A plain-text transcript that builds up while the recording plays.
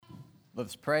Let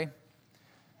us pray.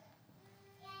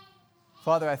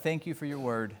 Father, I thank you for your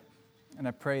word, and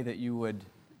I pray that you would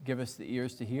give us the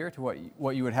ears to hear to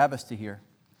what you would have us to hear,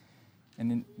 and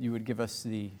then you would give us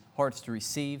the hearts to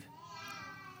receive,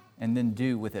 and then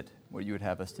do with it what you would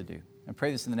have us to do. I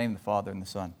pray this in the name of the Father, and the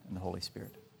Son, and the Holy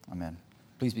Spirit. Amen.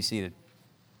 Please be seated.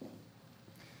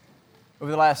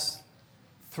 Over the last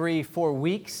 3-4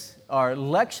 weeks, our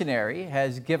lectionary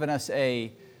has given us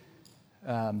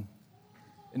an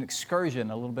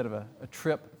excursion, a little bit of a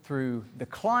trip through the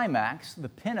climax, the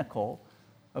pinnacle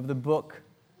of the book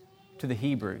to the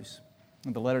Hebrews,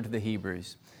 the letter to the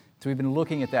Hebrews. So we've been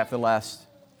looking at that for the last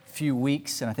few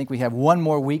weeks, and I think we have one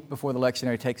more week before the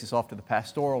lectionary takes us off to the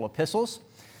pastoral epistles.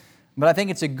 But I think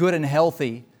it's a good and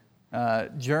healthy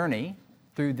journey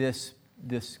through this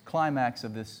climax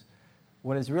of this,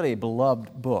 what is really a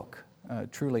beloved book,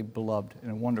 truly beloved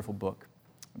and a wonderful book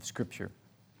of Scripture.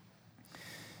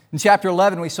 In chapter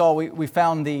 11, we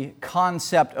found the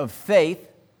concept of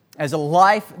faith as a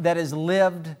life that is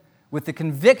lived with the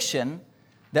conviction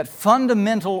that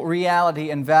fundamental reality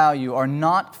and value are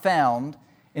not found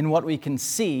in what we can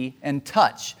see and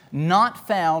touch, not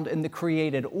found in the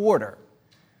created order.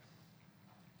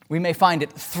 We may find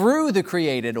it through the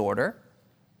created order,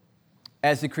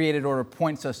 as the created order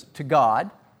points us to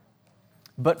God,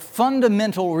 but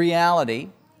fundamental reality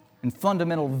and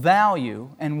fundamental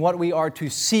value and what we are to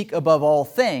seek above all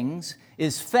things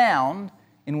is found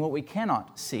in what we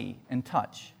cannot see and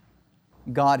touch,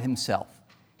 God Himself.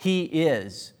 He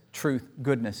is truth,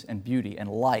 goodness, and beauty, and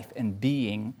life, and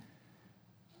being,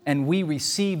 and we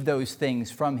receive those things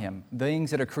from Him. The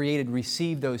things that are created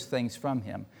receive those things from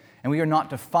Him, and we are not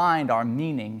to find our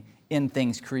meaning in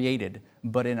things created,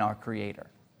 but in our Creator.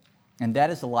 And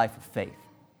that is the life of faith.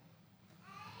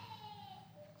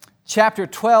 Chapter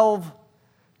 12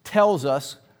 tells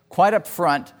us quite up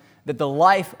front that the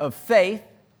life of faith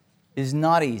is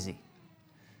not easy.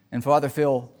 And Father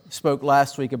Phil spoke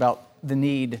last week about the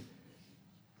need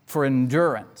for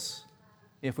endurance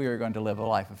if we are going to live a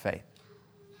life of faith.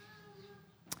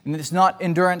 And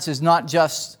endurance is not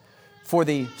just for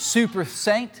the super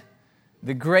saint,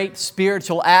 the great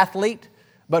spiritual athlete,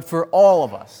 but for all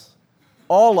of us.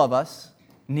 All of us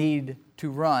need to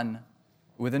run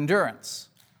with endurance.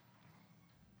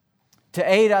 To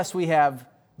aid us, we have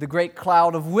the great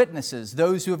cloud of witnesses,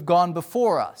 those who have gone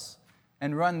before us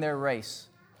and run their race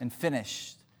and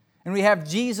finished. And we have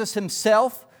Jesus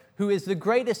Himself, who is the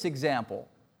greatest example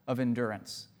of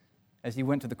endurance as He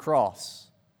went to the cross.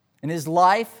 And His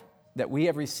life that we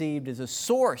have received is a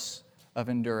source of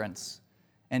endurance,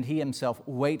 and He Himself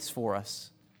waits for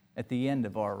us at the end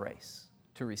of our race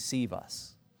to receive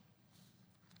us.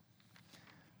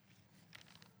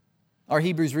 Our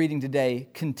Hebrews reading today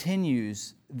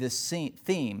continues this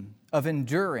theme of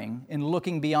enduring and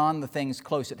looking beyond the things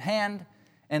close at hand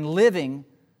and living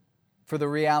for the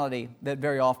reality that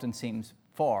very often seems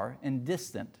far and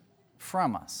distant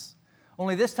from us.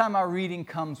 Only this time our reading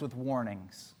comes with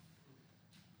warnings.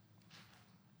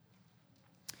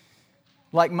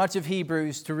 Like much of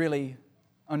Hebrews, to really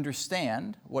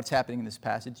understand what's happening in this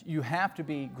passage, you have to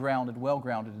be well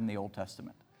grounded in the Old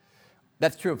Testament.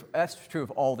 That's true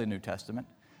of all the New Testament,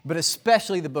 but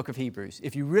especially the book of Hebrews.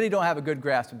 If you really don't have a good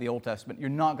grasp of the Old Testament, you're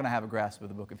not going to have a grasp of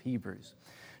the book of Hebrews.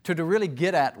 To really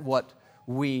get at what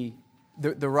the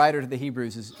writer to the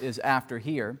Hebrews is after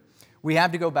here, we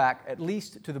have to go back at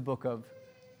least to the book of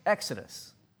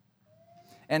Exodus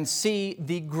and see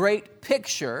the great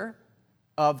picture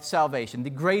of salvation, the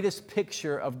greatest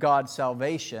picture of God's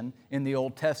salvation in the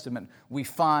Old Testament we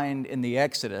find in the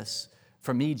Exodus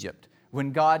from Egypt.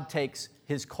 When God takes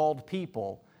His called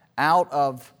people out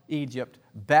of Egypt,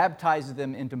 baptizes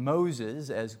them into Moses,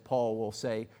 as Paul will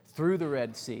say, through the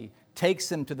Red Sea, takes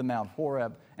them to the Mount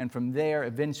Horeb, and from there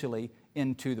eventually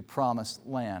into the Promised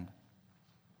Land.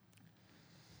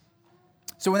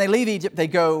 So when they leave Egypt, they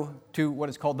go to what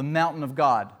is called the Mountain of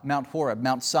God, Mount Horeb,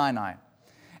 Mount Sinai.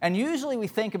 And usually we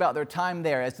think about their time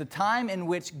there as the time in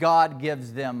which God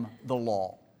gives them the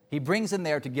law. He brings them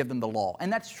there to give them the law.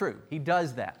 And that's true. He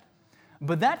does that.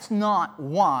 But that's not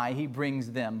why He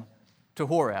brings them to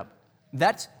Horeb.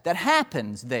 That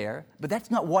happens there, but that's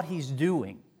not what He's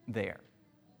doing there.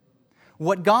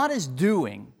 What God is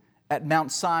doing at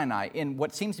Mount Sinai in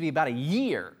what seems to be about a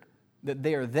year that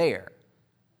they're there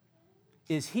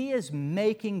is He is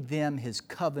making them His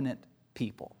covenant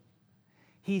people.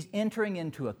 He's entering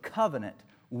into a covenant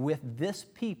with this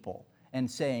people and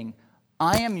saying,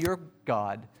 I am your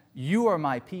God, you are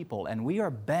my people, and we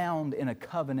are bound in a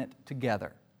covenant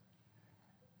together.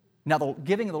 Now, the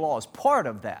giving of the law is part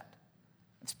of that.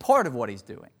 It's part of what He's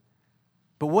doing.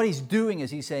 But what he's doing is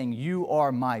he's saying, you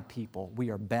are my people. We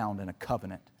are bound in a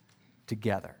covenant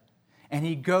together. And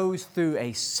he goes through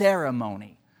a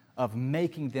ceremony of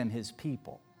making them his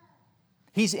people.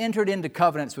 He's entered into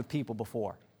covenants with people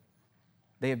before.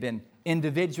 They have been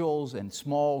individuals and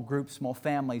small groups, small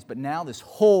families, but now this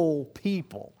whole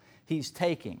people he's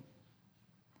taking.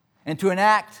 And to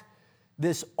enact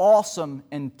this awesome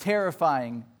and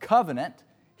terrifying covenant,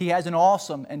 he has an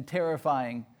awesome and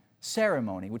terrifying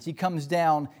ceremony, which he comes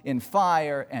down in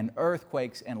fire and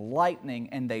earthquakes and lightning,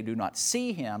 and they do not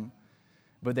see him,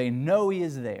 but they know he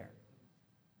is there.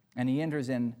 And he enters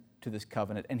into this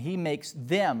covenant, and he makes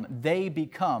them, they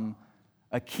become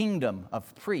a kingdom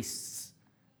of priests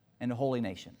and a holy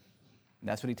nation. And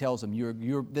that's what he tells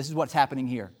them. This is what's happening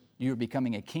here. You're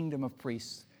becoming a kingdom of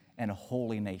priests and a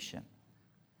holy nation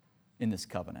in this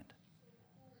covenant.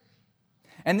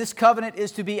 And this covenant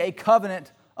is to be a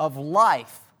covenant of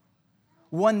life,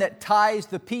 one that ties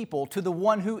the people to the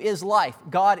one who is life.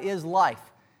 God is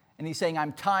life. And he's saying,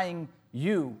 I'm tying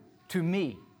you to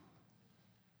me.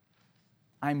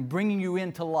 I'm bringing you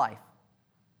into life.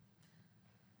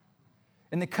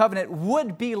 And the covenant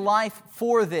would be life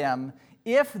for them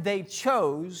if they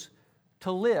chose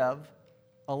to live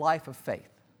a life of faith.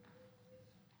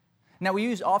 Now,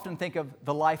 we often think of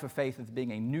the life of faith as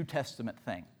being a New Testament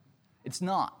thing. It's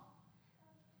not.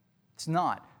 It's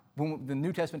not. When the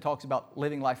New Testament talks about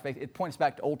living life of faith, it points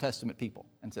back to Old Testament people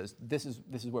and says, this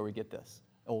is where we get this,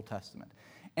 Old Testament.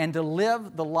 And to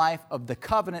live the life of the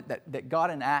covenant that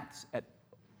God enacts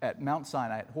at Mount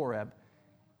Sinai, at Horeb,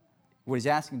 what he's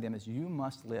asking them is, you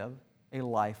must live a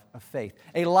life of faith.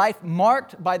 A life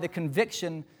marked by the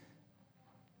conviction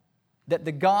that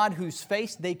the God whose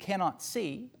face they cannot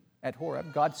see at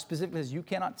Horeb, God specifically says, you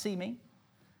cannot see me.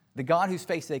 The God whose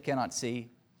face they cannot see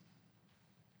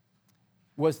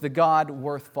was the God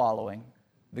worth following,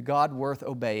 the God worth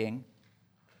obeying,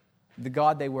 the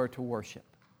God they were to worship.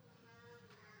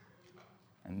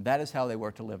 And that is how they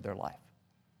were to live their life.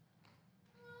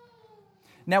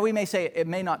 Now, we may say it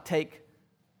may not take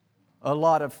a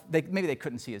lot of, maybe they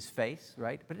couldn't see his face,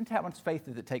 right? But how much faith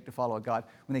does it take to follow a God?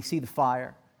 When they see the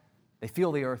fire, they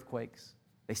feel the earthquakes,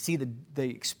 they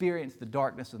experience the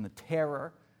darkness and the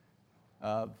terror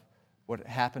of what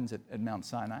happens at Mount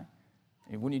Sinai.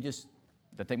 And wouldn't you just,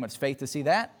 doesn't take much faith to see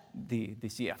that? They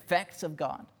see effects of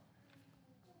God.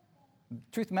 The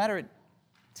truth of the matter, it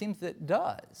seems that it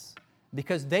does.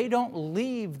 Because they don't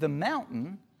leave the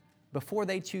mountain before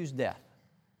they choose death,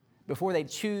 before they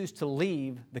choose to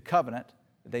leave the covenant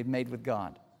that they've made with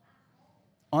God.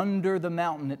 Under the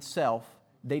mountain itself,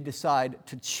 they decide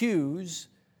to choose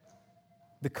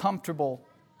the comfortable,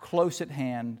 close at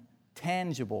hand,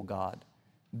 tangible God,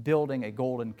 building a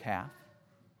golden calf,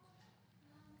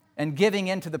 and giving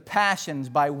into the passions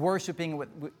by worshiping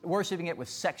it with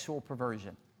sexual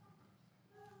perversion.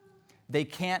 They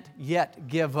can't yet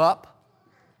give up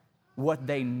what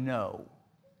they know.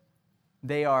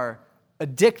 They are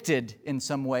addicted in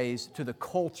some ways to the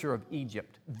culture of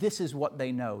Egypt. This is what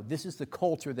they know. This is the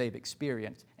culture they've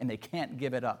experienced, and they can't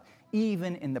give it up,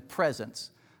 even in the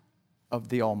presence of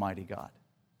the Almighty God.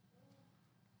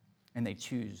 And they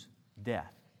choose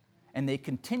death. And they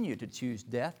continue to choose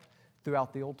death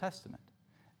throughout the Old Testament.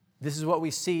 This is what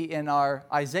we see in our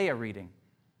Isaiah reading,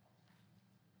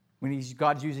 when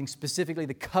God's using specifically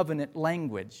the covenant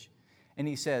language. And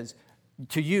he says,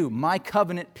 to you, my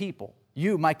covenant people,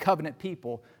 you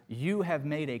have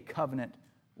made a covenant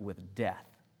with death.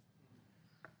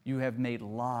 You have made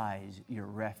lies your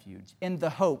refuge, in the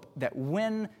hope that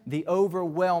when the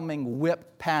overwhelming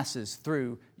whip passes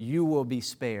through, you will be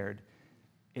spared.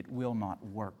 It will not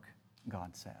work,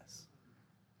 God says.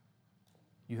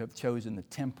 You have chosen the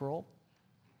temporal,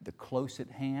 the close at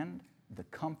hand, the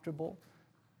comfortable.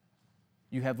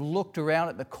 You have looked around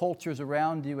at the cultures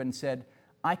around you and said,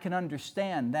 I can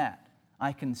understand that.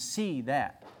 I can see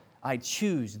that. I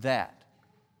choose that.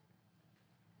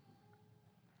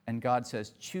 And God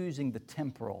says, choosing the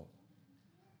temporal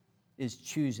is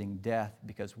choosing death,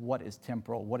 because what is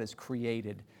temporal, what is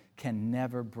created, can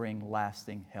never bring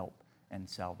lasting help and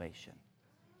salvation.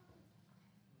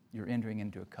 You're entering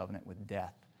into a covenant with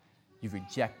death. You've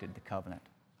rejected the covenant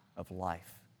of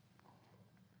life.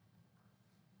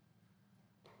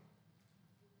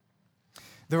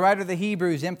 The writer of the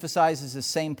Hebrews emphasizes the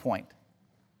same point.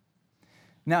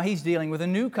 Now he's dealing with a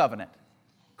new covenant.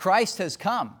 Christ has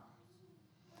come.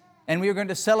 And we are going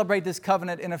to celebrate this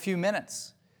covenant in a few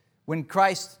minutes, when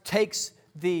Christ takes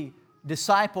the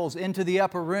disciples into the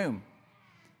upper room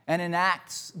and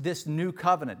enacts this new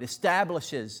covenant,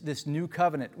 establishes this new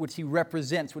covenant, which he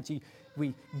represents, which he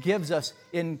gives us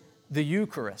in the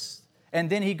Eucharist. And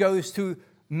then he goes to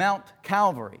Mount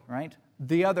Calvary, right?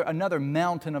 Another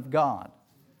mountain of God,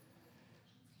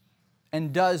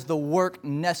 and does the work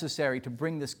necessary to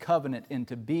bring this covenant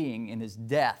into being in His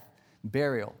death,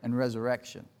 burial, and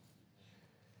resurrection.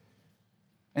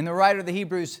 And the writer of the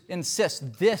Hebrews insists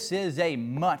this is a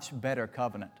much better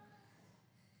covenant.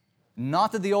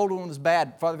 Not that the old one was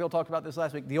bad. Father Phil talked about this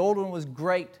last week. The old one was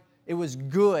great. It was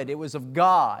good. It was of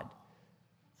God.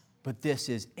 But this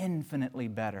is infinitely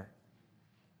better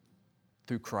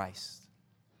through Christ.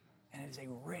 And it is a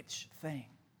rich thing.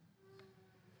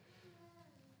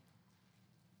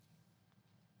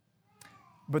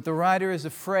 But the writer is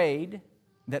afraid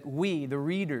that we, the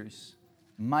readers,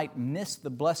 might miss the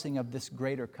blessing of this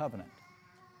greater covenant.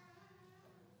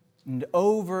 And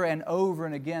over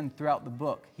and again throughout the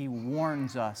book, he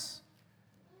warns us,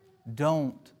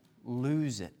 don't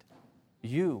lose it.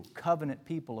 You, covenant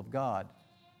people of God,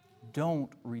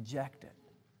 don't reject it.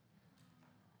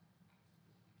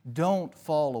 Don't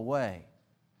fall away.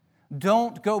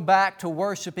 Don't go back to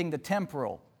worshiping the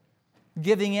temporal,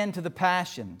 giving in to the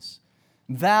passions,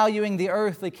 valuing the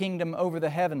earthly kingdom over the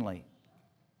heavenly.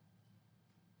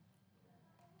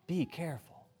 Be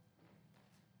careful.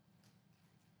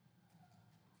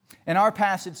 And our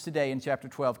passage today in chapter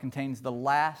 12 contains the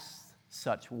last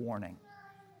such warning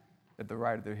that the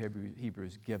writer of the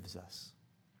Hebrews gives us.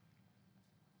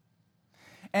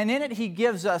 And in it he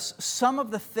gives us some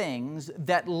of the things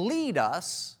that lead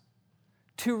us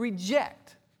to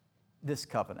reject this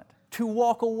covenant, to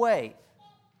walk away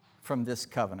from this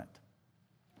covenant.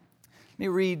 Let me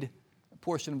read a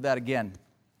portion of that again.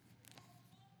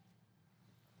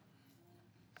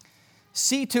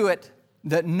 See to it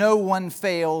that no one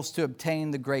fails to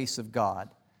obtain the grace of God.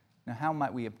 Now, how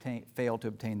might we fail to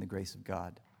obtain the grace of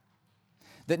God?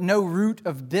 That no root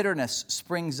of bitterness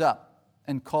springs up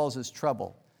and causes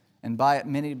trouble, and by it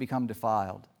many become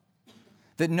defiled.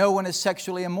 That no one is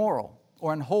sexually immoral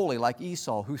or unholy like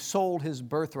Esau, who sold his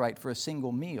birthright for a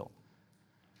single meal.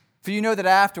 For you know that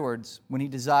afterwards, when he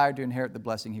desired to inherit the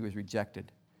blessing, he was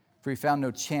rejected. For he found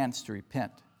no chance to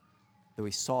repent, though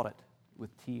he sought it with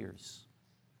tears.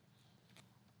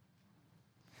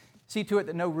 See to it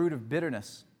that no root of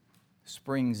bitterness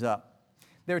springs up.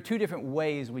 There are two different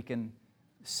ways we can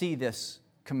see this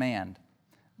command.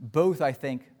 Both, I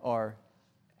think, are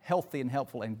healthy and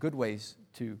helpful and good ways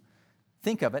to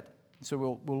think of it.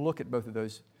 So we'll look at both of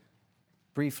those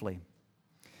briefly.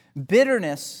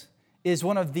 Bitterness is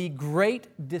one of the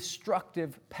great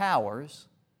destructive powers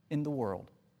in the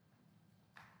world.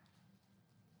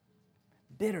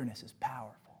 Bitterness is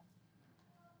powerful.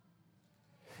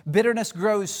 Bitterness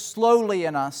grows slowly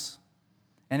in us,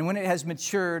 and when it has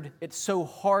matured, it so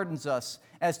hardens us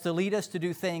as to lead us to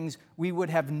do things we would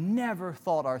have never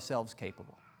thought ourselves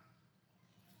capable.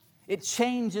 It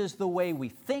changes the way we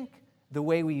think, the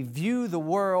way we view the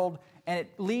world, and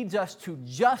it leads us to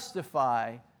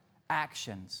justify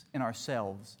actions in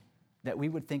ourselves that we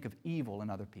would think of evil in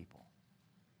other people.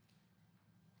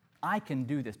 I can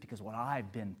do this because of what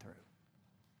I've been through,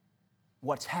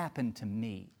 what's happened to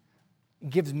me. It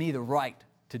gives me the right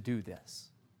to do this.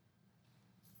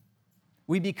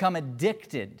 We become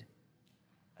addicted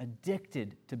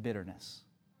to bitterness.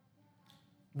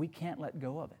 We can't let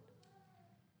go of it.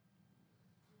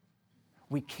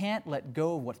 We can't let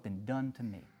go of what's been done to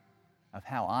me, of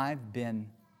how I've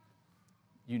been,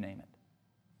 you name it.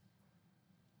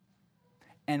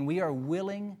 And we are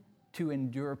willing to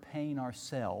endure pain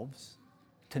ourselves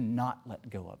to not let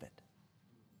go of it.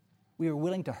 We are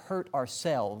willing to hurt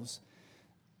ourselves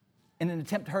in an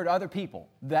attempt to hurt other people,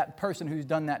 that person who's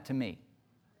done that to me.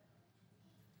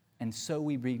 And so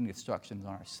we bring destructions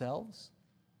on ourselves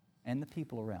and the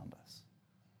people around us.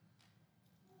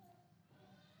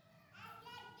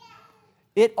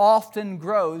 It often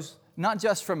grows not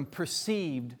just from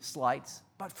perceived slights,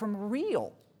 but from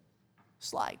real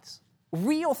slights,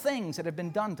 real things that have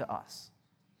been done to us,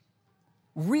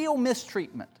 real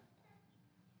mistreatment,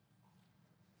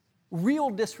 real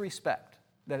disrespect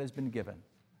that has been given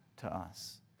to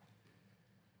us.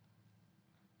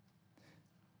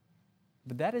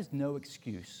 But that is no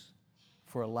excuse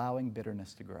for allowing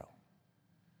bitterness to grow.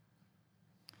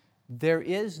 There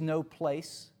is no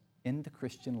place in the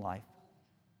Christian life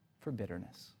for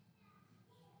bitterness.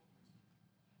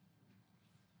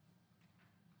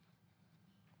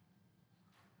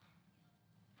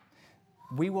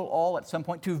 We will all, at some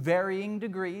point, to varying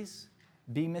degrees,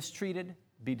 be mistreated,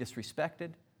 be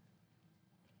disrespected,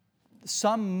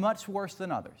 some much worse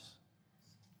than others.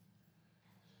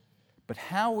 But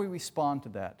how we respond to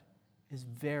that is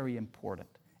very important,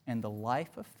 and the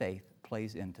life of faith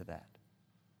plays into that.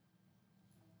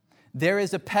 There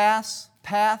is a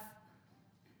path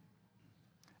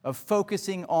of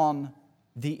focusing on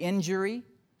the injury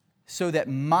so that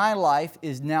my life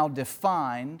is now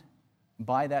defined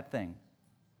by that thing.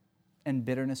 And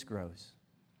bitterness grows.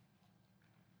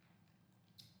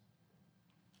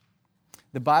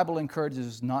 The Bible encourages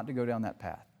us not to go down that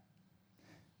path,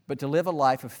 but to live a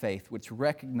life of faith which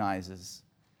recognizes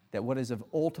that what is of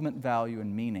ultimate value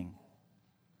and meaning,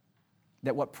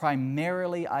 that what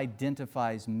primarily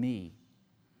identifies me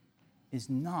is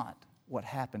not what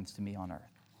happens to me on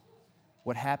earth,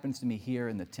 what happens to me here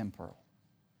in the temporal,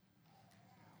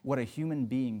 what a human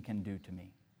being can do to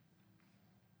me.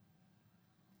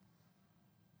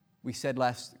 We said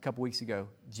a couple weeks ago,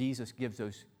 Jesus gives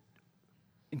those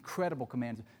incredible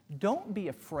commands. Don't be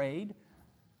afraid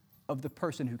of the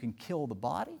person who can kill the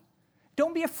body.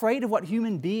 Don't be afraid of what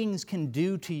human beings can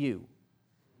do to you.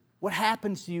 What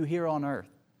happens to you here on earth.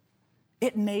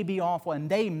 It may be awful and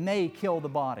they may kill the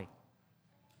body.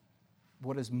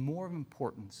 What is more of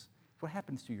importance is what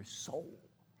happens to your soul.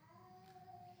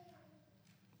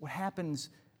 What happens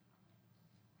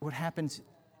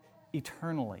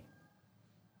eternally.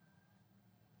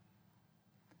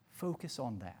 Focus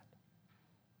on that.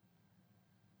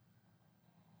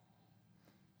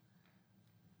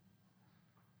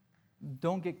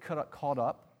 Don't get caught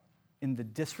up in the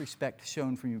disrespect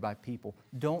shown from you by people.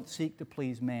 Don't seek to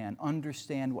please man.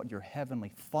 Understand what your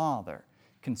heavenly Father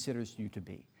considers you to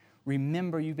be.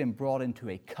 Remember, you've been brought into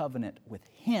a covenant with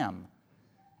Him,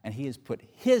 and He has put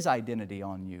His identity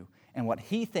on you, and what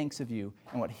He thinks of you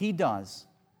and what He does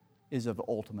is of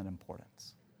ultimate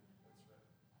importance.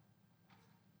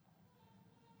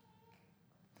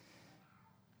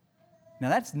 Now,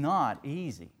 that's not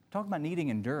easy. Talk about needing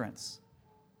endurance.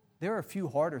 There are a few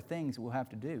harder things we'll have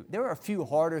to do. There are a few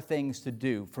harder things to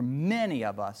do for many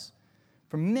of us.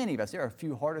 For many of us, there are a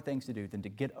few harder things to do than to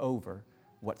get over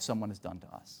what someone has done to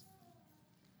us.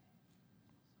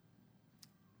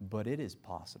 But it is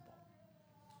possible.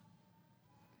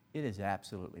 It is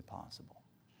absolutely possible.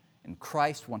 And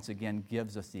Christ, once again,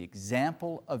 gives us the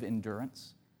example of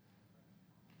endurance.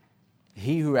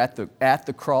 He who at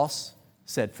the cross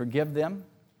said, forgive them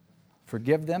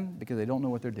because they don't know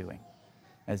what they're doing,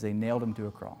 as they nailed Him to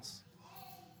a cross.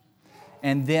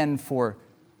 And then for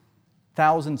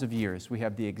thousands of years, we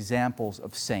have the examples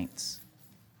of saints,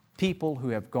 people who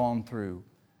have gone through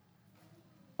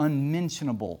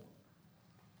unmentionable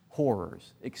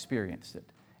horrors, experienced it,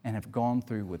 and have gone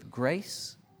through with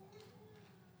grace,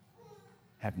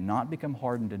 have not become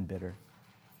hardened and bitter,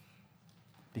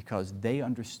 because they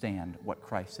understand what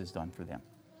Christ has done for them.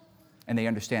 And they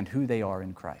understand who they are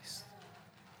in Christ.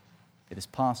 It is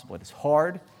possible. It is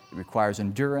hard. It requires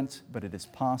endurance, but it is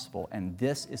possible. And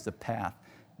this is the path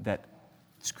that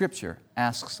Scripture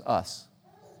asks us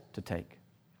to take.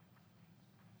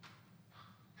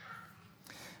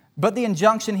 But the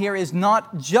injunction here is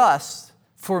not just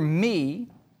for me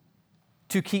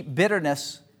to keep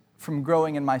bitterness from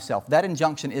growing in myself. That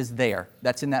injunction is there.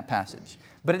 That's in that passage.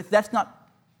 But that's not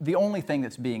the only thing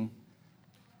that's being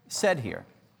said here.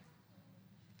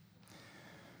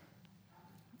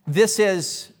 This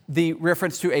is the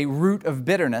reference to a root of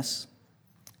bitterness,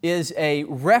 is a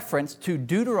reference to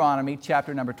Deuteronomy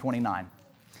chapter number 29.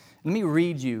 Let me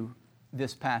read you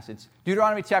this passage.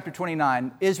 Deuteronomy chapter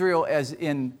 29, Israel is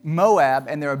in Moab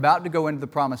and they're about to go into the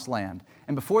promised land.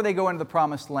 And before they go into the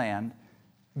promised land,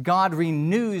 God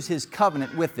renews His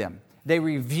covenant with them. They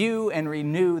review and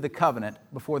renew the covenant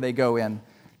before they go in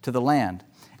to the land.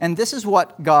 And this is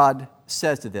what God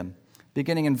says to them,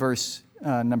 beginning in verse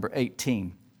number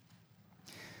 18.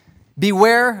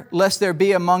 Beware lest there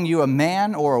be among you a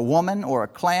man or a woman or a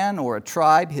clan or a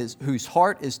tribe whose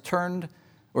heart is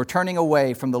turning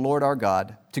away from the Lord our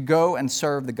God to go and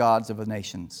serve the gods of the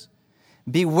nations.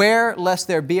 Beware lest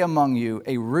there be among you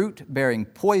a root bearing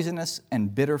poisonous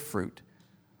and bitter fruit,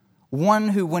 one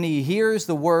who, when he hears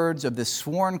the words of this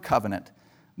sworn covenant,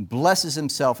 blesses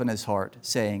himself in his heart,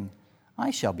 saying, I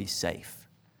shall be safe,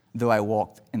 though I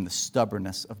walk in the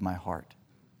stubbornness of my heart.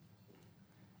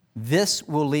 This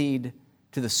will lead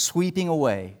to the sweeping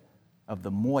away of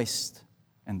the moist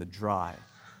and the dry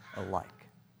alike.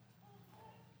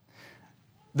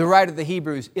 The writer of the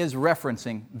Hebrews is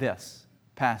referencing this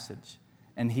passage,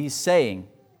 and he's saying,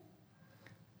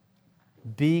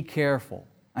 be careful.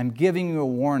 I'm giving you a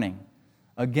warning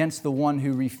against the one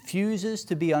who refuses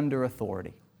to be under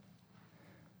authority,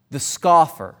 the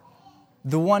scoffer,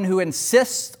 the one who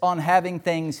insists on having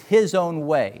things his own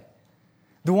way,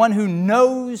 the one who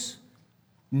knows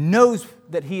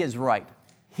that he is right.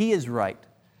 He is right.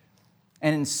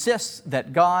 And insists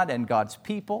that God and God's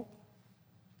people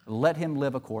let him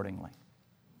live accordingly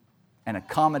and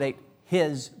accommodate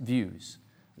his views,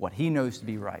 what he knows to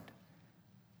be right.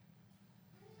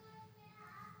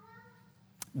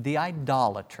 The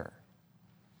idolater.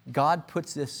 God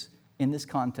puts this in this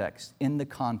context, in the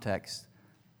context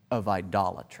of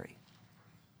idolatry.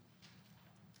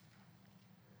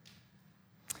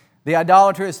 The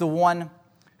idolater is the one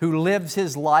who lives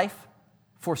his life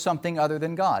for something other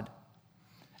than God.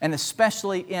 And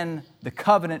especially in the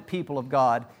covenant people of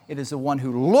God, it is the one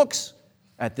who looks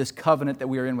at this covenant that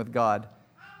we are in with God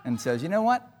and says, you know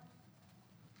what?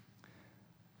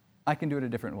 I can do it a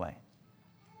different way.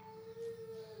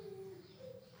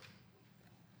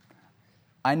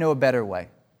 I know a better way.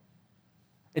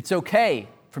 It's okay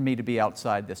for me to be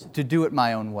outside this, to do it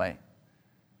my own way.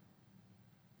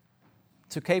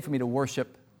 It's okay for me to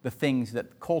worship the things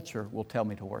that culture will tell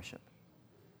me to worship.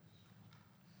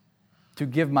 To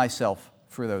give myself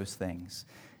for those things.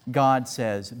 God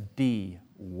says,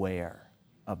 beware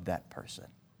of that person.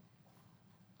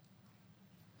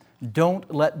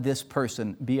 Don't let this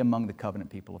person be among the covenant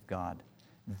people of God.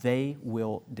 They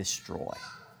will destroy.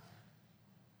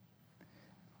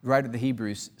 The writer of the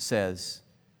Hebrews says,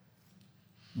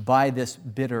 by this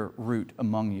bitter root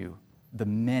among you, the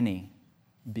many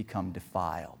become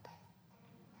defiled.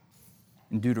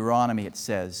 In Deuteronomy it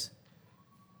says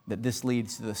that this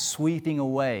leads to the sweeping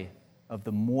away of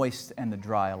the moist and the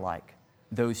dry alike.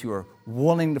 Those who are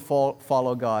willing to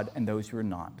follow God and those who are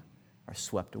not are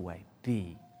swept away.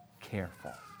 Be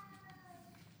careful.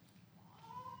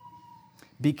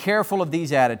 Be careful of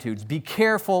these attitudes. Be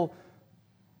careful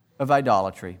of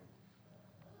idolatry.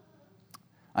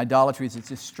 Idolatry is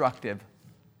destructive,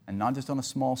 and not just on a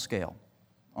small scale,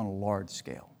 on a large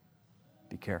scale.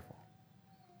 Be careful.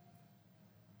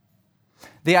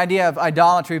 The idea of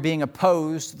idolatry being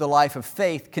opposed to the life of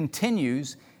faith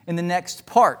continues in the next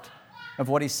part of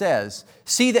what he says.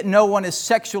 See that no one is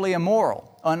sexually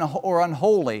immoral or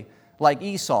unholy like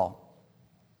Esau,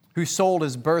 who sold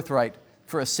his birthright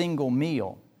for a single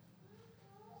meal.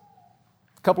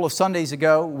 A couple of Sundays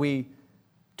ago, we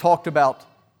talked about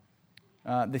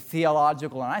the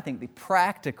theological and I think the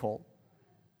practical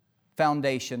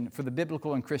foundation for the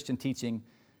biblical and Christian teaching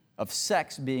of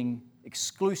sex being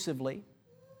exclusively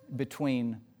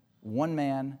between one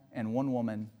man and one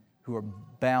woman who are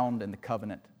bound in the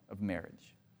covenant of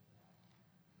marriage.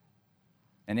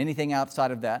 And anything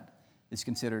outside of that is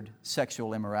considered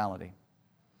sexual immorality.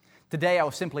 Today, I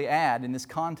will simply add in this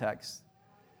context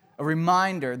a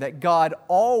reminder that God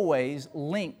always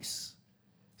links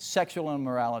sexual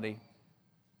immorality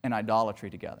and idolatry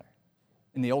together.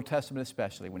 In the Old Testament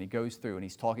especially, when he goes through and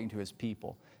he's talking to his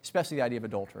people, especially the idea of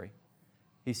adultery,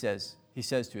 he says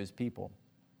to his people,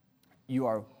 you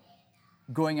are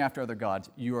going after other gods,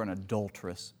 you are an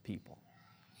adulterous people.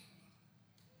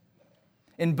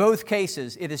 In both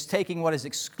cases, it is taking what is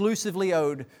exclusively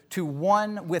owed to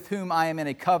one with whom I am in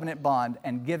a covenant bond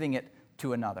and giving it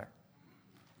to another.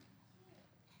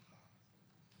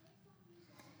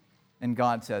 And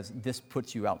God says, this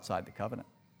puts you outside the covenant.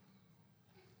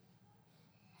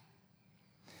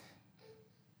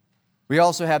 We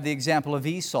also have the example of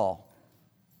Esau.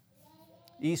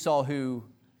 Esau, who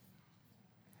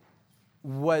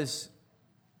was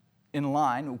in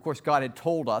line. Of course, God had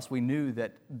told us, we knew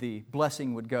that the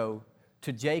blessing would go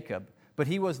to Jacob, but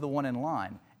he was the one in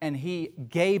line, and he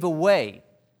gave away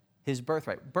his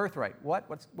birthright. Birthright, what?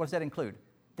 What does that include?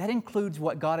 That includes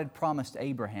what God had promised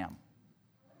Abraham.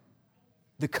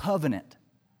 The covenant.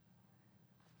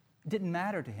 It didn't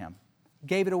matter to him.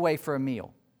 Gave it away for a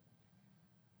meal.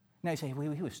 Now you say,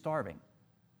 well, he was starving.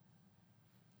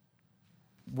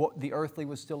 What, the earthly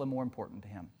was still more important to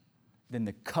him than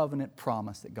the covenant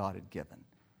promise that God had given.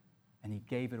 And he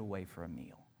gave it away for a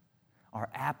meal. Our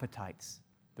appetites,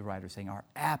 the writer is saying, our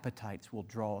appetites will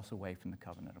draw us away from the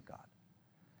covenant of God.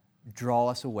 Draw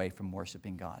us away from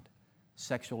worshiping God.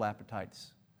 Sexual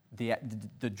appetites,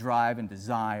 the drive and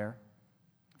desire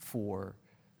for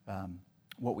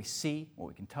what we see, what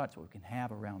we can touch, what we can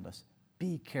have around us.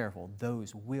 Be careful.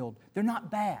 They're not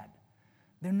bad.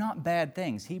 They're not bad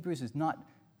things. Hebrews is not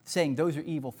saying those are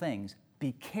evil things.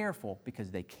 Be careful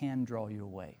because they can draw you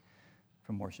away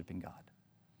from worshiping God.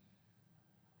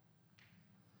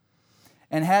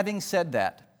 And having said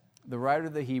that, the writer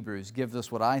of the Hebrews gives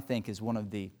us what I think is one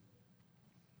of the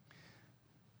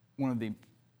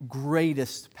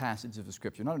greatest passages of the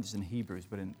Scripture, not just in Hebrews,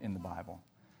 but in the Bible.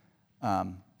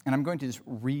 And I'm going to just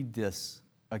read this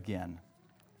again.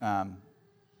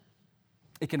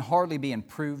 It can hardly be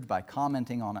improved by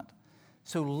commenting on it.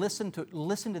 So listen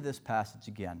to this passage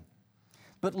again.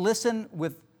 But listen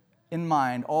with in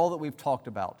mind all that we've talked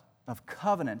about of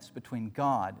covenants between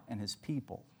God and His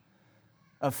people.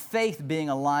 of faith being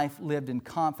a life lived in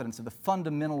confidence of the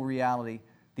fundamental reality,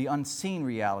 the unseen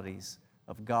realities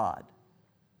of God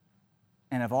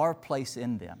and of our place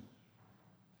in them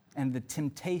and the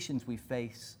temptations we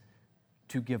face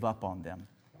to give up on them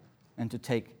and to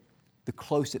take the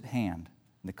close at hand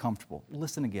and the comfortable.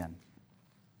 Listen again.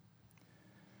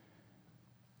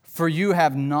 For you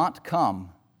have not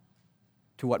come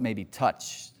to what may be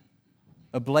touched,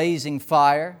 a blazing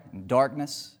fire and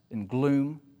darkness and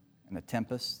gloom and a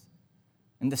tempest,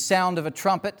 and the sound of a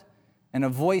trumpet and a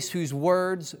voice whose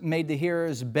words made the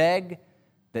hearers beg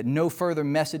that no further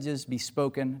messages be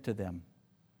spoken to them.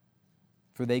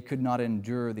 For they could not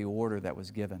endure the order that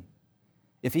was given.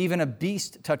 If even a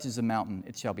beast touches a mountain,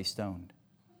 it shall be stoned.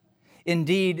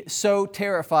 Indeed, so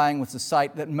terrifying was the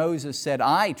sight that Moses said,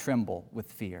 I tremble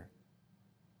with fear.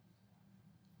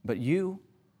 But you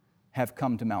have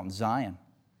come to Mount Zion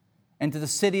and to the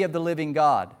city of the living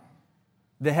God,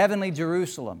 the heavenly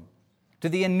Jerusalem, to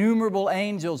the innumerable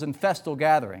angels in festal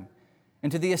gathering,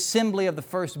 and to the assembly of the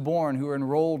firstborn who are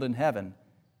enrolled in heaven,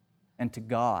 and to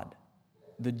God,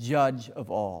 the judge of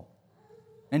all,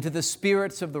 and to the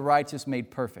spirits of the righteous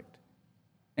made perfect,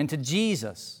 and to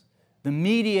Jesus, the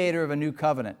mediator of a new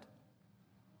covenant,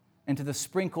 and to the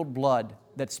sprinkled blood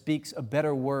that speaks a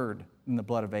better word than the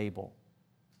blood of Abel.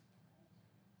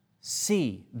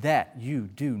 See that you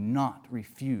do not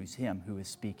refuse him who is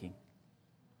speaking.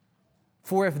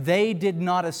 For if they did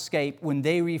not escape when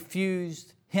they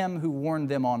refused him who warned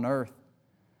them on earth,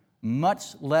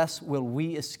 much less will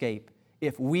we escape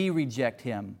if we reject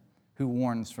him who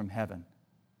warns from heaven.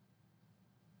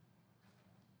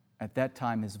 At that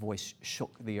time his voice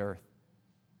shook the earth,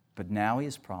 but now he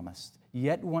has promised,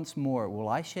 yet once more will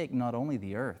I shake not only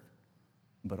the earth,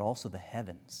 but also the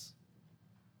heavens.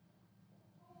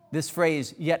 This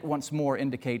phrase, yet once more,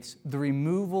 indicates the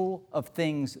removal of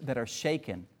things that are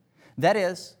shaken. That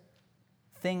is,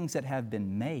 things that have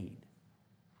been made.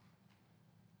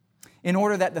 In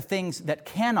order that the things that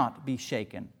cannot be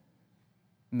shaken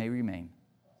may remain.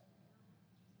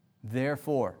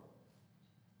 Therefore,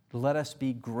 let us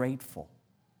be grateful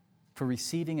for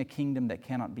receiving a kingdom that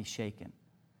cannot be shaken,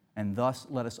 and thus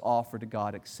let us offer to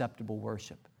God acceptable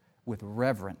worship with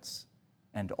reverence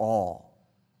and awe.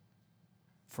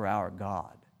 For our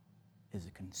God is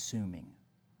a consuming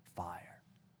fire.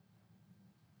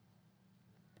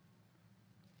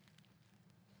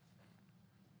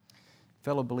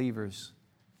 Fellow believers,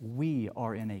 we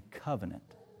are in a covenant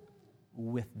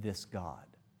with this God.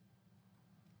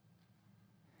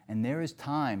 And there is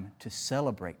time to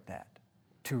celebrate that,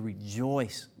 to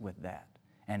rejoice with that.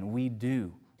 And we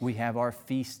do. We have our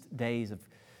feast days of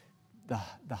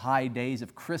the high days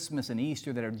of Christmas and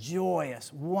Easter that are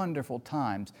joyous, wonderful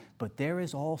times. But there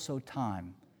is also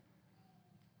time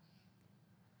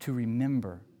to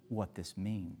remember what this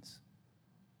means.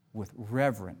 With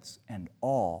reverence and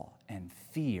awe and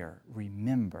fear,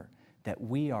 remember that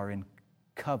we are in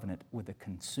covenant with a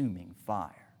consuming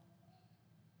fire.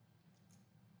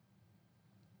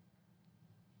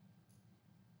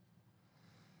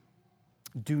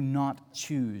 Do not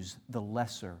choose the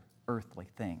lesser earthly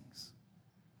things.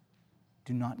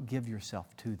 Do not give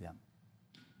yourself to them.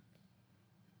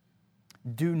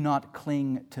 Do not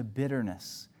cling to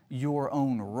bitterness, your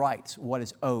own rights, what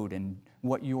is owed and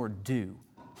what you're due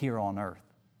here on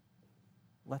earth.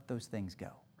 Let those things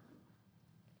go.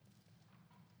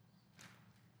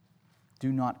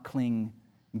 Do not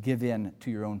give in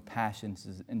to your own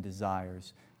passions and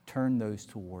desires. Turn those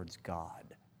towards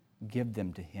God. Give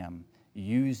them to Him.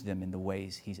 Use them in the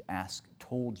ways He's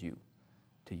told you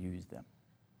to use them.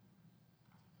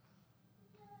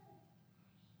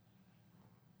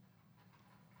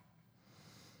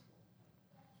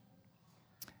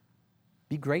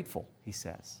 Be grateful, He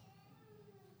says.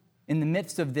 In the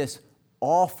midst of this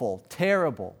awful,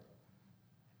 terrible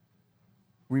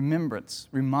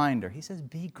reminder, He says,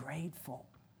 be grateful.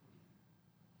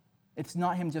 It's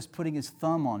not Him just putting His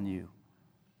thumb on you.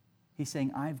 He's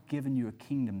saying, I've given you a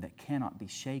kingdom that cannot be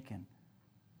shaken.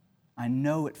 I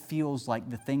know it feels like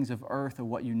the things of earth are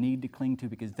what you need to cling to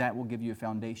because that will give you a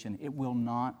foundation. It will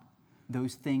not.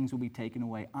 Those things will be taken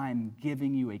away. I'm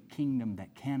giving you a kingdom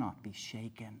that cannot be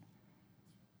shaken.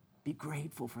 Be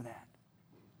grateful for that.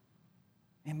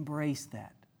 Embrace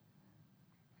that.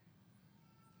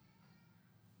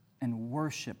 And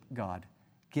worship God.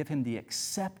 Give Him the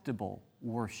acceptable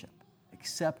worship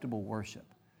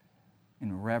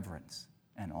in reverence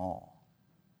and awe.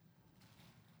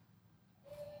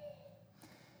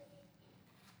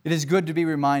 It is good to be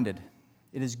reminded.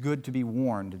 It is good to be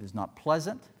warned. It is not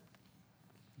pleasant,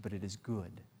 but it is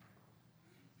good.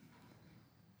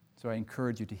 So I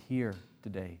encourage you to hear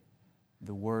today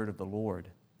the word of the Lord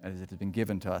as it has been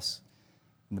given to us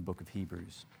in the book of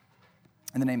Hebrews.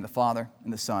 In the name of the Father,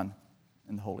 and the Son,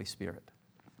 and the Holy Spirit.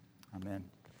 Amen.